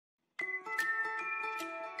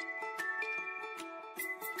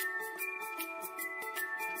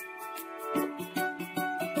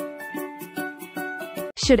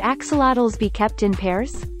Should axolotls be kept in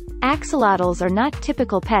pairs? Axolotls are not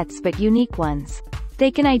typical pets but unique ones. They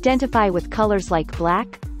can identify with colors like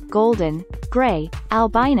black, golden, gray,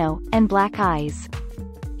 albino, and black eyes.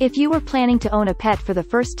 If you were planning to own a pet for the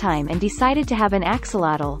first time and decided to have an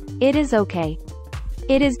axolotl, it is okay.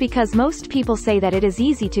 It is because most people say that it is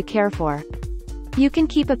easy to care for. You can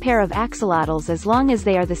keep a pair of axolotls as long as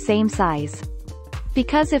they are the same size.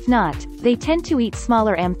 Because if not, they tend to eat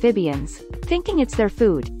smaller amphibians, thinking it's their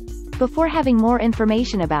food. Before having more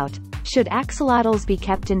information about, should axolotls be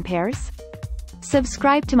kept in pairs?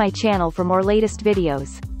 Subscribe to my channel for more latest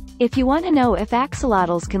videos. If you want to know if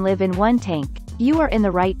axolotls can live in one tank, you are in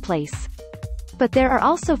the right place. But there are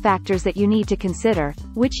also factors that you need to consider,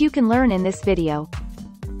 which you can learn in this video.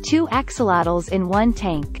 2 axolotls in one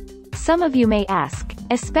tank. Some of you may ask,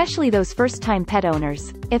 especially those first-time pet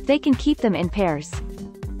owners, if they can keep them in pairs.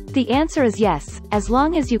 The answer is yes, as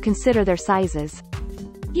long as you consider their sizes.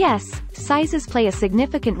 Yes, sizes play a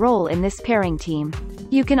significant role in this pairing team.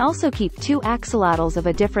 You can also keep 2 axolotls of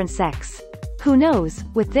a different sex. Who knows,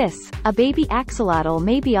 with this, a baby axolotl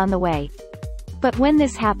may be on the way. But when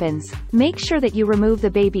this happens, make sure that you remove the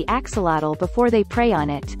baby axolotl before they prey on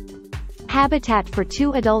it. Habitat for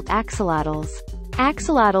 2 adult axolotls.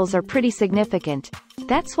 Axolotls are pretty significant.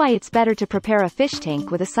 That's why it's better to prepare a fish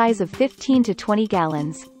tank with a size of 15 to 20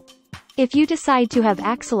 gallons. If you decide to have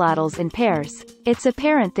axolotls in pairs, it's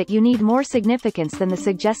apparent that you need more significance than the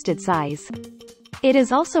suggested size. It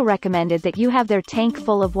is also recommended that you have their tank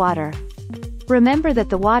full of water. Remember that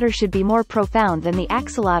the water should be more profound than the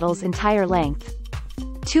axolotl's entire length.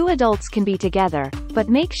 2 adults can be together, but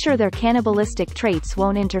make sure their cannibalistic traits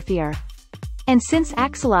won't interfere. And since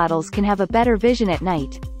axolotls can have a better vision at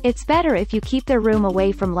night, it's better if you keep their room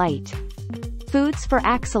away from light. Foods for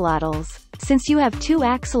axolotls. Since you have 2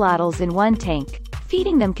 axolotls in one tank,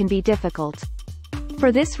 feeding them can be difficult.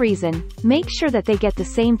 For this reason, make sure that they get the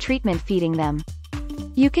same treatment feeding them.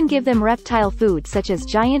 You can give them reptile food such as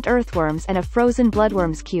giant earthworms and a frozen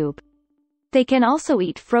bloodworms cube. They can also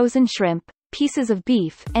eat frozen shrimp, pieces of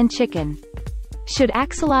beef, and chicken. Should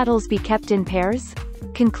axolotls be kept in pairs?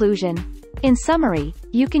 Conclusion. In summary,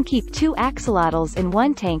 you can keep 2 axolotls in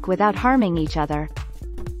one tank without harming each other.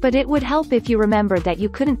 But it would help if you remembered that you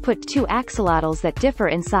couldn't put 2 axolotls that differ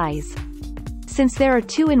in size. Since there are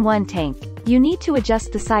 2 in one tank, you need to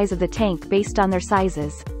adjust the size of the tank based on their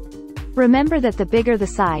sizes. Remember that the bigger the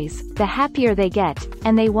size, the happier they get,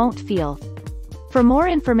 and they won't feel. For more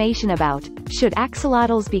information about, should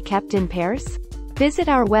axolotls be kept in pairs? Visit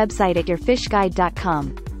our website at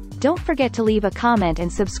yourfishguide.com. Don't forget to leave a comment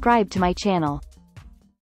and subscribe to my channel.